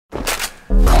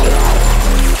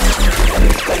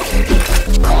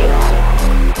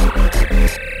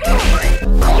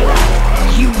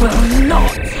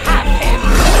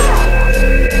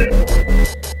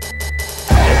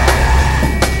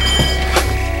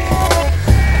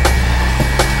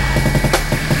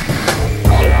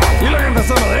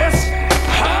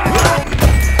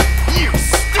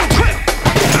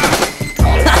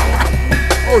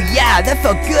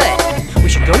felt good. We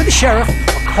should go to the sheriff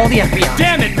or call the FBI.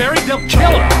 Damn it, Barry, they'll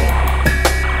kill her!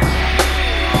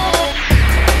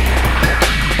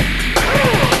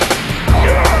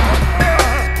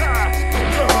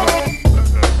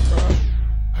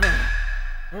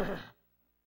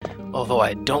 Although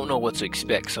I don't know what to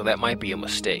expect, so that might be a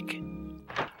mistake.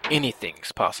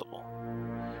 Anything's possible.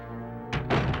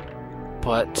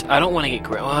 But I don't want to get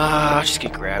grabbed. I'll just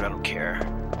get grabbed, I don't care.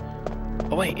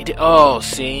 Oh wait, oh,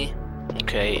 see?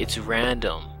 Okay, it's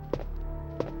random.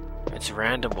 It's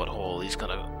random what hole he's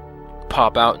gonna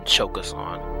pop out and choke us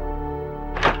on.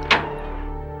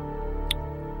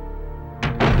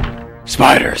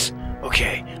 Spiders!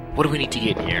 Okay, what do we need to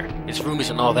get in here? This room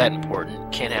isn't all that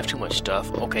important. Can't have too much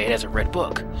stuff. Okay, it has a red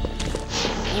book.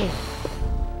 Ooh,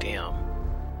 damn.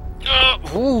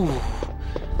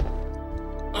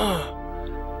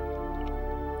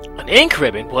 An ink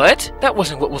ribbon? What? That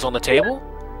wasn't what was on the table.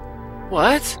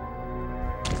 What?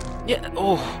 Yeah,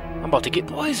 oh, I'm about to get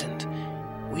poisoned.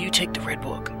 Will you take the red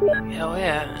book? Hell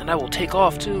yeah, and I will take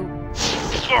off too.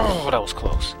 Oh, that was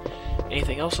close.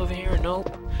 Anything else over here?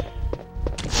 Nope.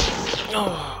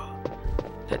 Oh.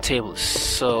 That table is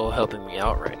so helping me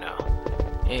out right now.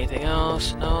 Anything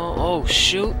else? No. Oh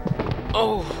shoot.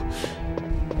 Oh.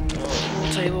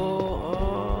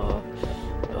 Table.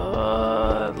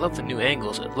 I love the new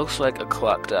angles. It looks like a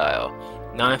clock dial.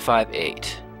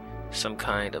 958. Some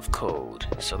kind of code.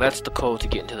 So that's the code to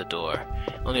get into the door.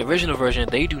 On the original version,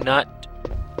 they do not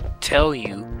tell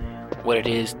you what it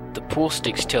is. The pool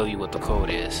sticks tell you what the code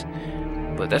is.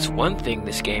 But that's one thing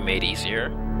this game made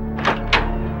easier.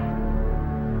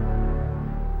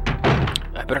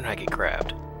 I better not get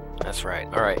grabbed. That's right.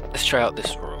 Alright, let's try out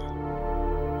this room.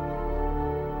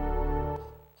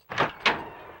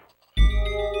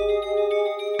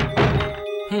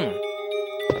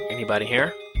 Anybody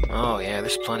here? Oh yeah,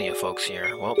 there's plenty of folks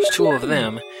here. Well, there's two of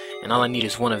them, and all I need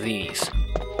is one of these.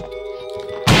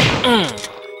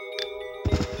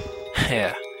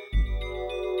 Yeah.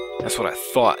 That's what I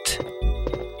thought.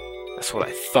 That's what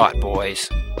I thought, boys.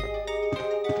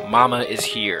 Mama is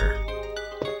here.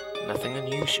 Nothing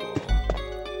unusual.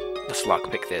 Let's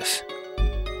lockpick this.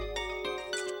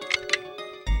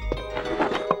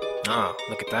 Oh,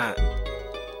 look at that.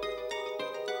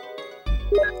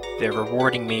 They're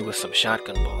rewarding me with some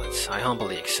shotgun bullets. I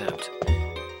humbly accept.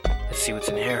 Let's see what's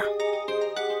in here.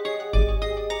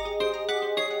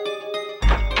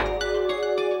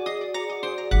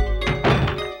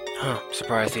 Huh,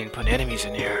 surprised they didn't put enemies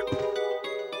in here.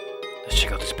 Let's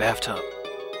check out this bathtub.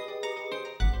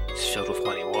 It's filled with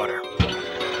muddy water.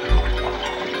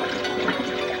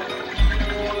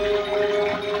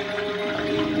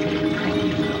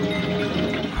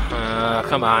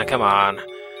 Come on, come on.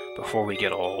 Before we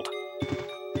get old.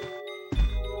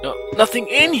 No, nothing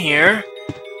in here?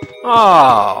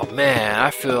 Oh, man, I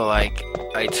feel like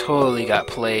I totally got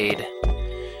played.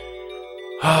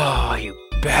 Oh, you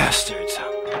bastards.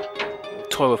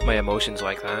 Toy with my emotions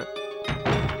like that.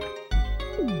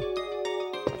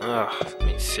 Ugh, I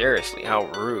mean, seriously, how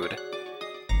rude.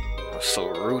 That was so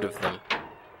rude of them.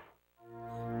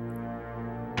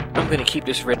 I'm gonna keep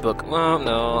this red book. Well,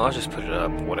 no, I'll just put it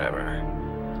up, whatever.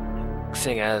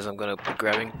 Seeing as I'm gonna be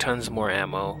grabbing tons more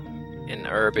ammo and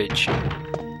herbage,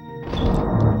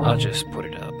 I'll just put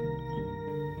it up.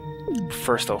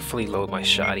 First I'll fully load my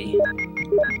shotty,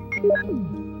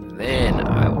 then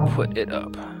I will put it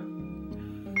up.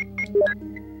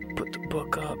 Put the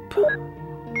book up,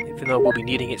 even though we'll be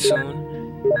needing it soon.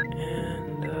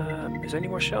 And is there any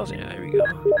more shells? Yeah, here we go.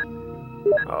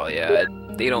 Oh yeah,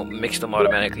 they don't mix them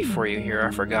automatically for you here,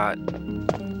 I forgot.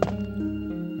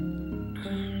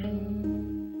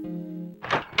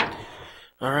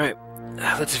 Alright,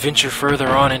 let's venture further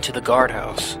on into the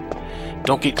guardhouse.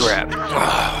 Don't get grabbed.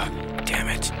 Oh, damn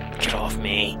it. Get off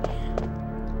me.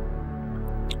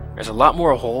 There's a lot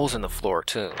more holes in the floor,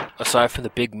 too. Aside from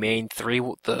the big main three,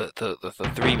 the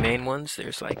three main ones,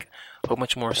 there's like a whole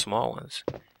bunch more small ones.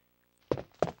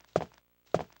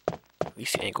 At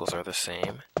least the angles are the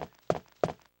same.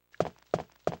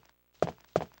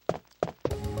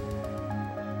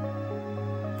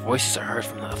 Voices are heard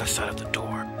from the other side of the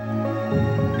door.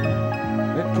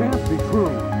 It can't be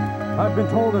true. I've been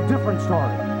told a different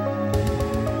story.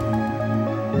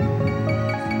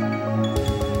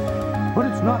 But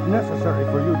it's not necessary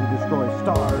for you to destroy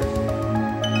stars.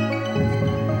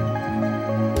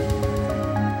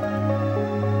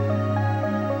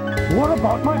 What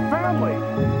about my family?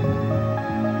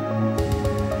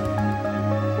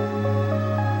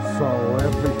 So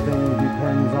everything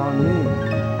depends on me,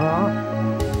 huh?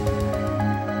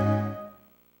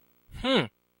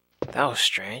 That was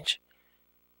strange.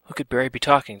 Who could Barry be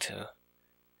talking to?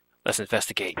 Let's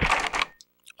investigate.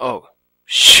 Oh,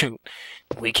 shoot.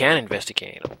 We can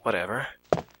investigate. Whatever.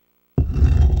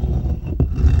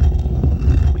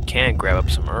 We can grab up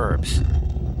some herbs.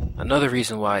 Another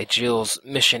reason why Jill's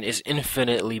mission is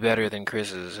infinitely better than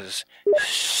Chris's is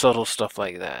subtle stuff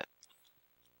like that.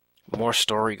 More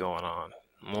story going on.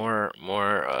 More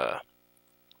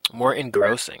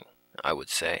engrossing, I would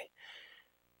say.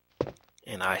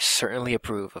 And I certainly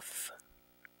approve of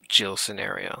Jill's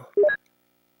scenario.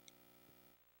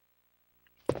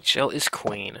 Jill is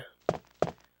queen.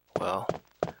 Well,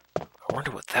 I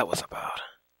wonder what that was about.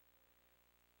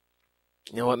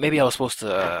 You know what, maybe I was supposed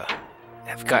to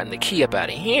have gotten the key up out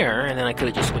of here, and then I could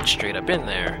have just went straight up in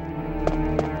there.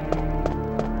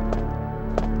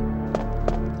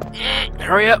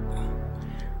 Hurry up!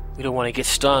 We don't want to get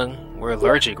stung. We're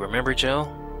allergic, remember,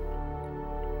 Jill?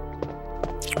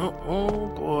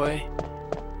 Oh boy.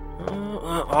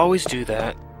 I always do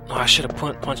that. Oh, I should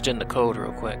have punched in the code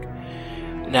real quick.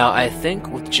 Now, I think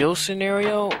with Jill's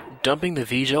scenario, dumping the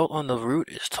V-Jolt on the root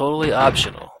is totally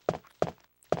optional.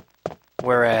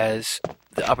 Whereas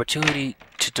the opportunity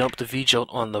to dump the V-Jolt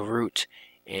on the root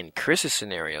in Chris's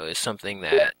scenario is something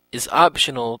that is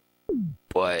optional,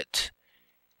 but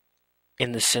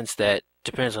in the sense that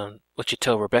depends on what you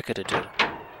tell Rebecca to do.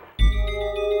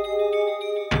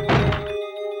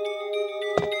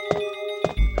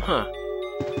 Huh.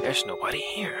 There's nobody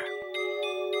here.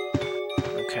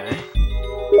 Okay.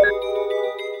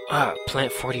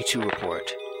 Plant 42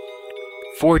 report.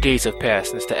 4 days have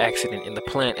passed since the accident, and the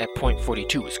plant at point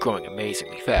 42 is growing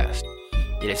amazingly fast.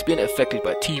 It has been affected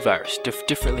by T-virus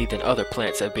differently than other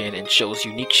plants have been, and shows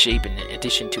unique shape in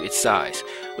addition to its size.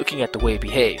 Looking at the way it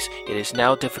behaves, it is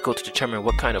now difficult to determine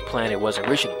what kind of plant it was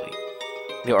originally.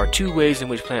 There are two ways in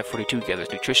which Plant 42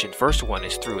 gathers nutrition. First one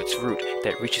is through its root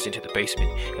that reaches into the basement.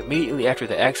 Immediately after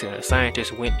the accident, a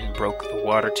scientist went and broke the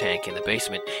water tank in the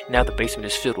basement. Now the basement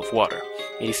is filled with water.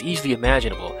 It is easily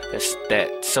imaginable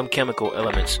that some chemical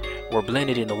elements were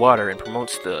blended in the water and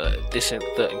promotes the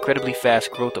incredibly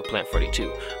fast growth of Plant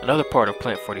 42. Another part of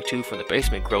Plant 42 from the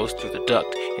basement grows through the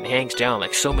duct and hangs down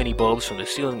like so many bulbs from the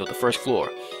ceiling of the first floor.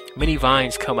 Many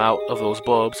vines come out of those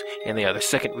bulbs, and they are the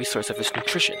second resource of its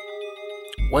nutrition.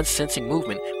 Once sensing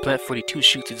movement, Plant 42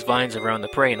 shoots its vines around the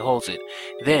prey and holds it.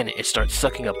 Then it starts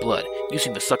sucking up blood,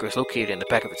 using the suckers located in the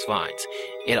back of its vines.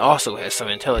 It also has some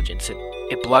intelligence.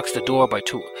 It blocks the door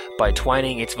by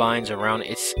twining its vines around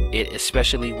it,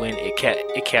 especially when it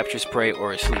captures prey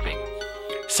or is sleeping.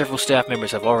 Several staff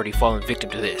members have already fallen victim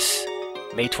to this.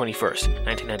 May 21st,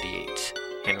 1998.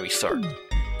 Henry Sark.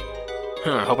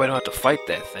 I hope I don't have to fight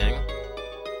that thing.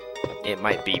 It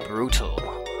might be brutal.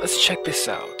 Let's check this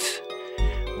out.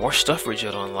 More stuff for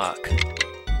Jill to unlock.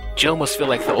 Jill must feel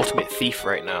like the ultimate thief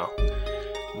right now.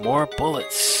 More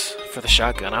bullets for the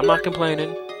shotgun. I'm not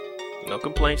complaining. No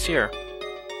complaints here.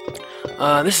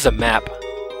 This is a map.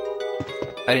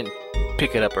 I didn't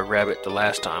pick it up or grab it the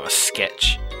last time. A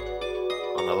sketch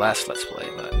on the last Let's Play,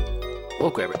 but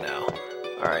we'll grab it now.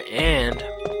 Alright, and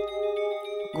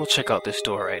we'll check out this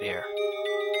door right here.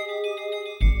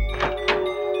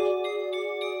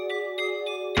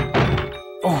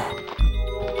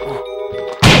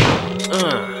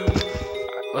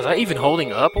 Was I even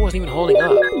holding up? I wasn't even holding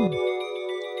up.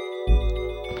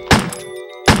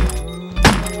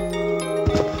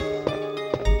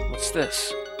 What's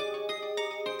this?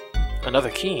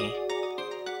 Another key?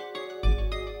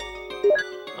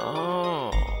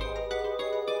 Oh.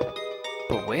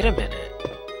 But wait a minute.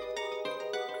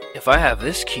 If I have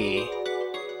this key,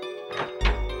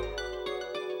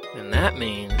 then that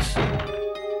means...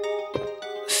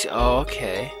 Oh,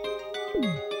 okay.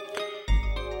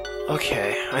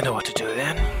 Okay, I know what to do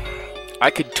then. I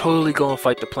could totally go and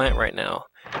fight the plant right now,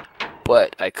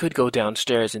 but I could go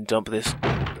downstairs and dump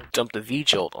the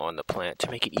V-Jolt on the plant to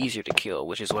make it easier to kill,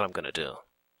 which is what I'm gonna do.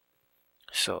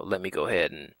 So let me go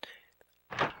ahead and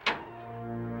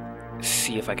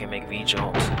see if I can make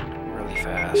V-Jolt really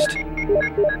fast,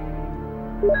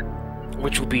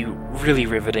 which will be really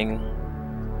riveting.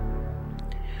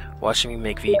 Watching me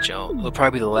make V-Jolt will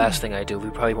probably be the last thing I do. We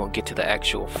probably won't get to the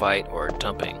actual fight or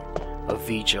dumping of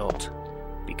V-Jolt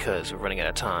because we're running out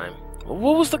of time.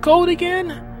 What was the code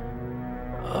again?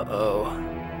 Uh-oh.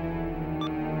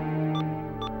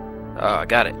 Oh, I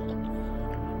got it.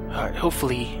 Alright,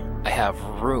 hopefully I have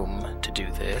room to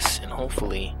do this, and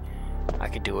hopefully I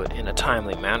can do it in a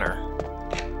timely manner.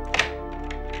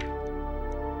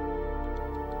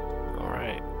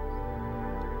 Alright.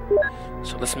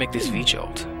 So let's make this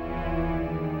V-Jolt.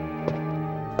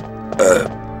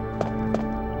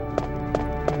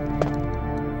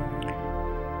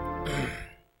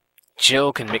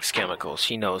 Jill can mix chemicals.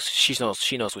 She knows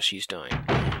what she's doing.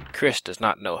 Chris does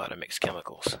not know how to mix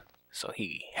chemicals, so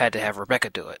he had to have Rebecca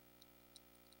do it.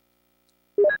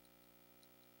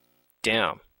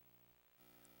 Damn.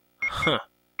 Huh.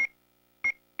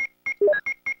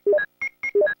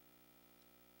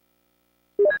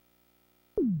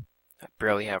 I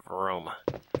barely have room.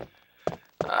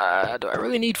 Do I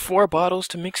really need 4 bottles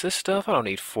to mix this stuff? I don't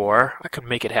need 4. I could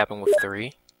make it happen with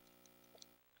 3.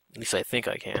 At least I think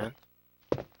I can.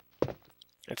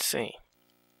 Let's see.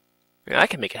 Yeah, I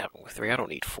can make it happen with 3. I don't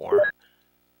need 4.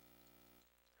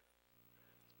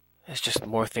 It's just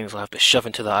more things I'll have to shove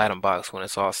into the item box when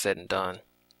it's all said and done.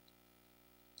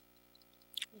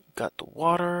 Got the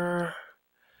water.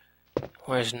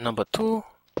 Where's number 2?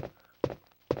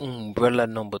 Umbrella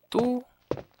number 2.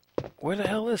 Where the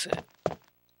hell is it?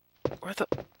 Where the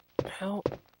hell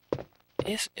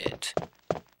is it?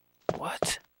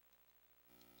 What?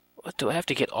 What, do I have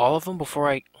to get all of them before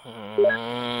I...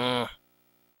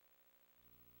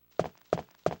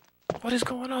 What is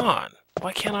going on?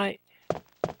 Why can't I...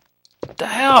 What the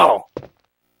hell?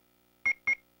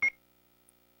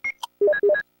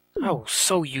 I will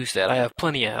so use that. I have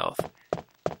plenty of health.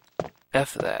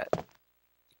 F that.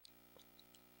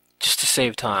 Just to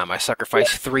save time, I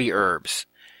sacrificed 3 herbs.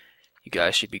 You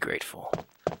guys should be grateful.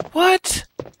 What?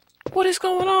 What is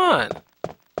going on?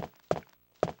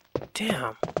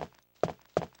 Damn.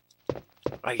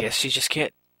 I guess she just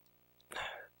can't...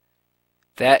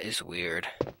 That is weird.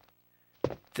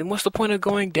 Then what's the point of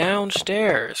going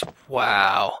downstairs?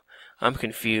 Wow. I'm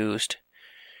confused.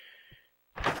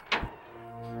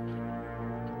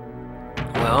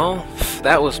 Well,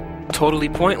 that was totally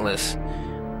pointless.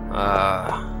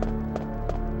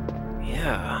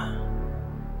 Yeah.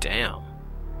 Damn.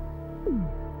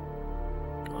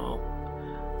 Well,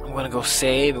 I'm gonna go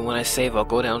save, and when I save, I'll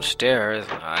go downstairs.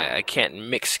 I can't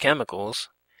mix chemicals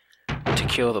to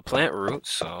kill the plant root,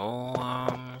 so,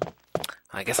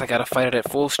 I guess I gotta fight it at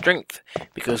full strength,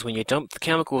 because when you dump the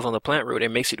chemicals on the plant root, it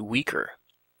makes it weaker.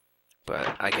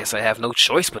 But I guess I have no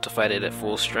choice but to fight it at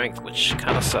full strength, which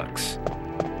kinda sucks.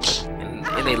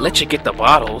 And they let you get the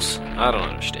bottles. I don't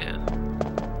understand.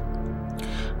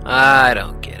 I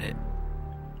don't get it.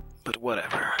 But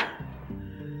whatever.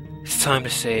 It's time to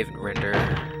save and render.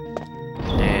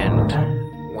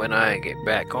 And when I get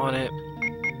back on it,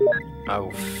 I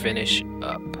will finish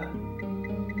up.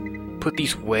 Put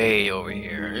these way over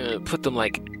here. Put them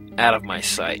like out of my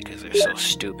sight because they're so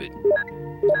stupid.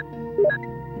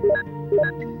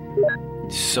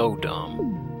 So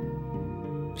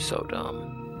dumb. So dumb.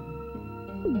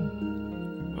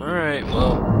 Alright,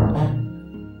 well,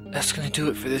 that's gonna do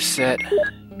it for this set.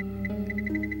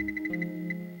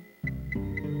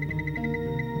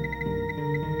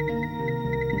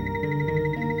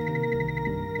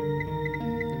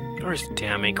 Where's the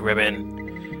damn ink ribbon?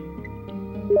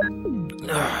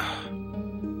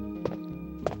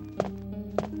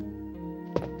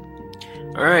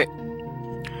 Alright,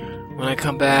 when I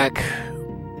come back,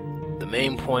 the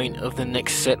main point of the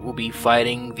next set will be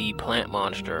fighting the plant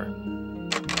monster.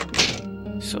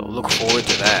 So look forward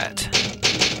to that.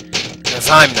 Because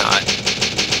I'm not.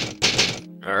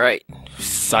 Alright,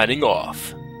 signing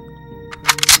off.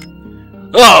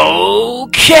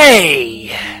 Okay!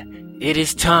 It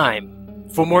is time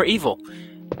for more evil.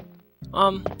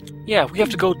 Yeah, we have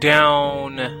to go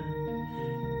down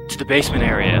to the basement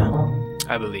area,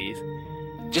 I believe.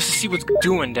 Just to see what's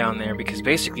doing down there, because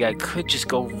basically I could just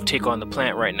go take on the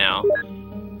plant right now.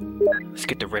 Let's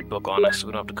get the red book on us so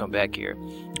we don't have to come back here.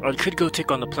 I could go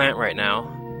take on the plant right now,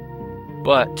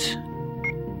 but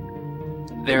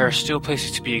there are still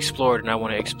places to be explored and I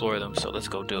want to explore them, so let's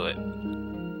go do it.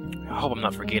 I hope I'm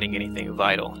not forgetting anything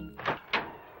vital.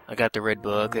 I got the red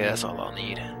book, yeah, that's all I'll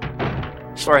need.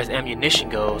 As far as ammunition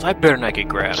goes, I better not get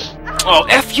grabbed. Oh,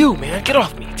 F you, man! Get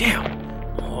off me! Damn!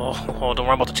 Oh, don't worry,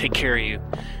 I'm about to take care of you.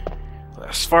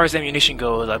 As far as ammunition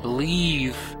goes, I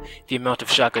believe the amount of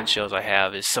shotgun shells I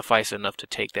have is suffice enough to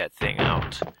take that thing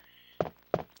out.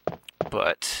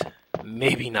 But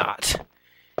maybe not.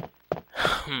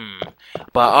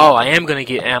 But, oh, I am gonna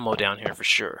get ammo down here for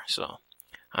sure, so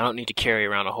I don't need to carry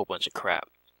around a whole bunch of crap.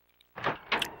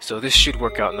 So this should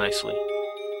work out nicely.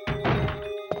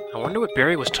 I wonder what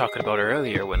Barry was talking about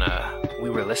earlier when we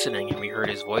were listening and we heard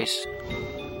his voice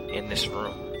in this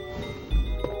room.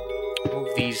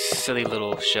 Move these silly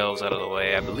little shelves out of the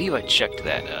way. I believe I checked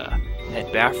that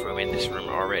bathroom in this room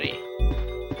already.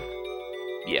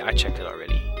 Yeah, I checked it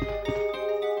already.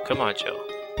 Come on, Joe.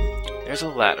 There's a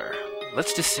ladder.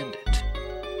 Let's descend it.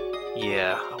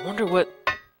 Yeah, I wonder what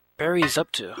Barry's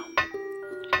up to.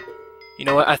 You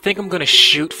know what? I think I'm gonna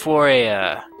shoot for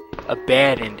a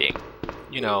bad ending.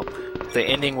 you know, the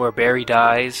ending where Barry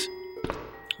dies.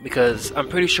 Because I'm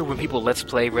pretty sure when people Let's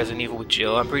Play Resident Evil with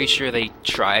Jill, I'm pretty sure they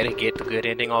try to get the good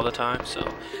ending all the time.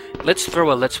 So let's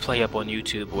throw a Let's Play up on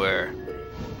YouTube where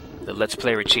the Let's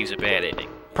Player achieves a bad ending.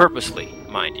 Purposely,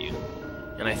 mind you.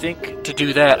 And I think to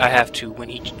do that, I have to, when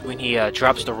he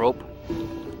drops the rope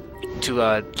to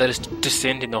let us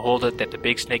descend in the hole that the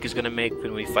big snake is going to make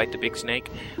when we fight the big snake,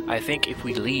 I think if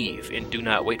we leave and do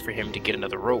not wait for him to get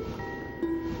another rope,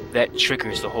 that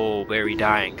triggers the whole Barry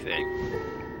dying thing.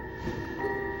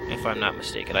 If I'm not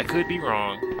mistaken. I could be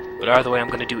wrong, but either way I'm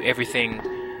going to do everything,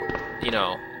 you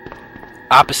know,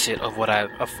 opposite of what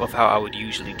of how I would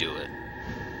usually do it,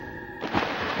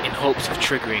 in hopes of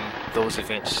triggering those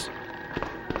events.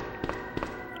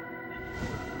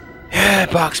 Yeah,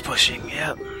 box pushing,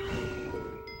 yep.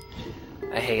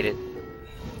 I hate it.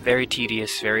 Very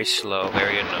tedious, very slow,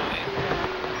 very annoying.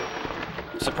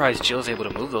 I'm surprised Jill's able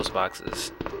to move those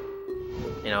boxes.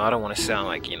 You know, I don't want to sound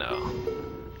like, you know,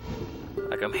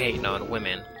 like I'm hating on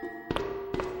women.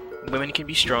 Women can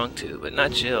be strong too, but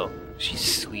not Jill. She's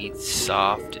sweet,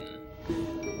 soft,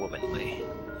 and womanly.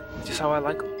 Just how I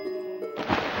like them.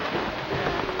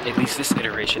 At least this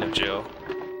iteration of Jill.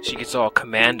 She gets all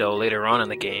commando later on in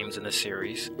the games in the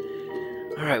series.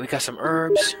 Alright, we got some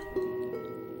herbs.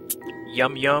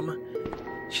 Yum yum.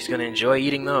 She's gonna enjoy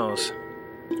eating those.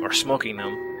 Or smoking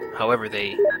them. However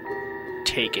they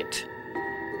take it.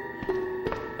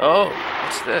 Oh,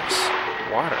 what's this?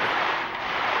 Water.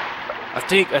 I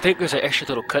think there's an extra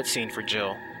little cutscene for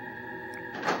Jill.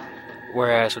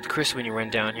 Whereas with Chris, when you run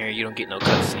down here, you don't get no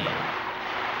cutscene.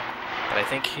 But I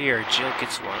think here, Jill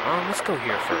gets one. Oh, let's go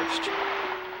here first.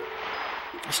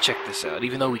 Let's check this out.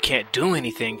 Even though we can't do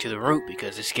anything to the root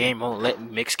because this game won't let me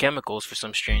mix chemicals for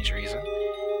some strange reason.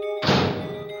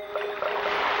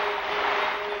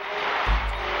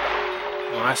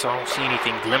 Well, I don't see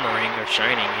anything glimmering or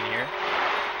shining in here.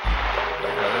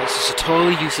 This is a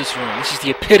totally useless room. This is the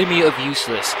epitome of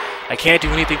useless. I can't do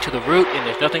anything to the root, and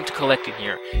there's nothing to collect in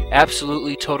here.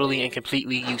 Absolutely, totally, and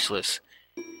completely useless.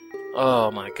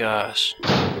 Oh my gosh.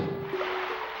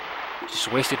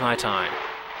 Just wasted my time.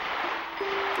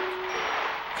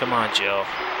 Come on, Jill.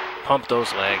 Pump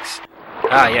those legs.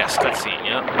 Ah, yes, cutscene,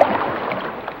 yep.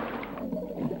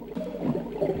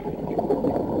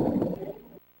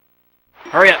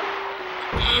 Hurry up!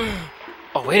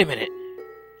 Oh, wait a minute.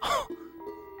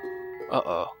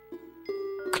 Uh-oh.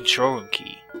 Control room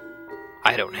key.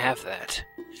 I don't have that.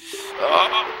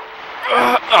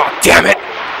 Oh, damn it!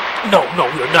 No,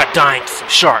 we are not dying to some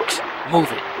sharks. Move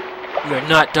it. We are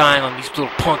not dying on these little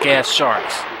punk-ass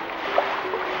sharks.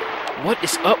 What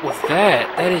is up with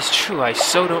that? That is true. I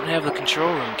so don't have the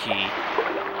control room key.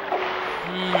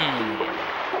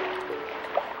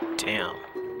 Damn.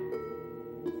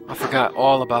 I forgot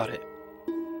all about it.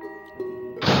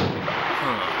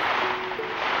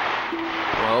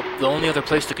 Well, the only other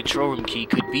place the control room key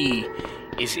could be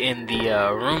is in the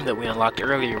room that we unlocked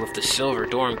earlier with the silver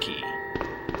dorm key.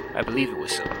 I believe it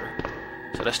was silver.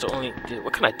 So that's the only...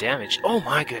 What kind of damage? Oh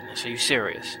my goodness, are you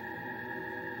serious?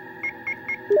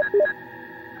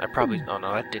 I probably... Oh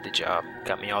no, that did the job.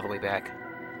 Got me all the way back.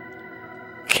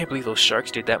 Can't believe those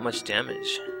sharks did that much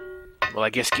damage. Well, I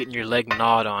guess getting your leg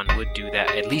gnawed on would do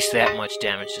that, at least that much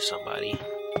damage to somebody.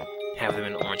 Have them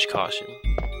in orange caution.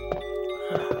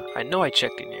 I know I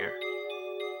checked in here.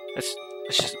 Let's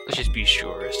just be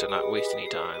sure as to not waste any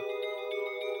time.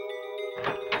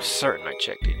 I'm certain I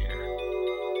checked in here.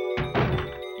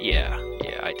 Yeah,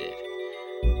 I did.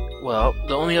 Well,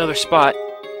 the only other spot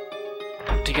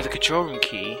to get the control room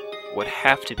key would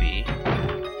have to be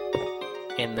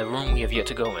in the room we have yet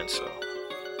to go in, so...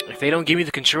 If they don't give me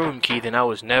the control room key, then I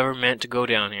was never meant to go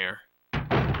down here.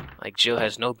 Like, Jill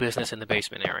has no business in the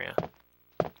basement area.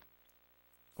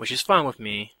 Which is fine with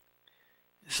me.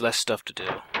 There's less stuff to do.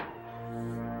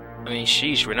 I mean,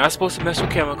 sheesh, we're not supposed to mess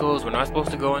with chemicals, we're not supposed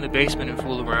to go in the basement and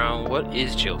fool around. What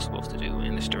is Jill supposed to do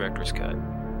in this director's cut?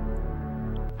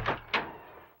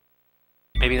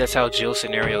 Maybe that's how Jill's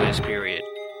scenario is, period.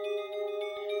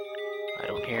 I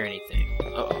don't hear anything.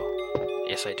 Uh-oh.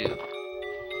 Yes, I do.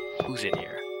 Who's in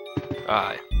here?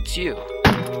 Ah, it's you.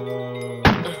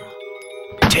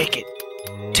 Take it.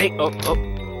 Oh.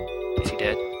 Is he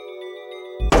dead?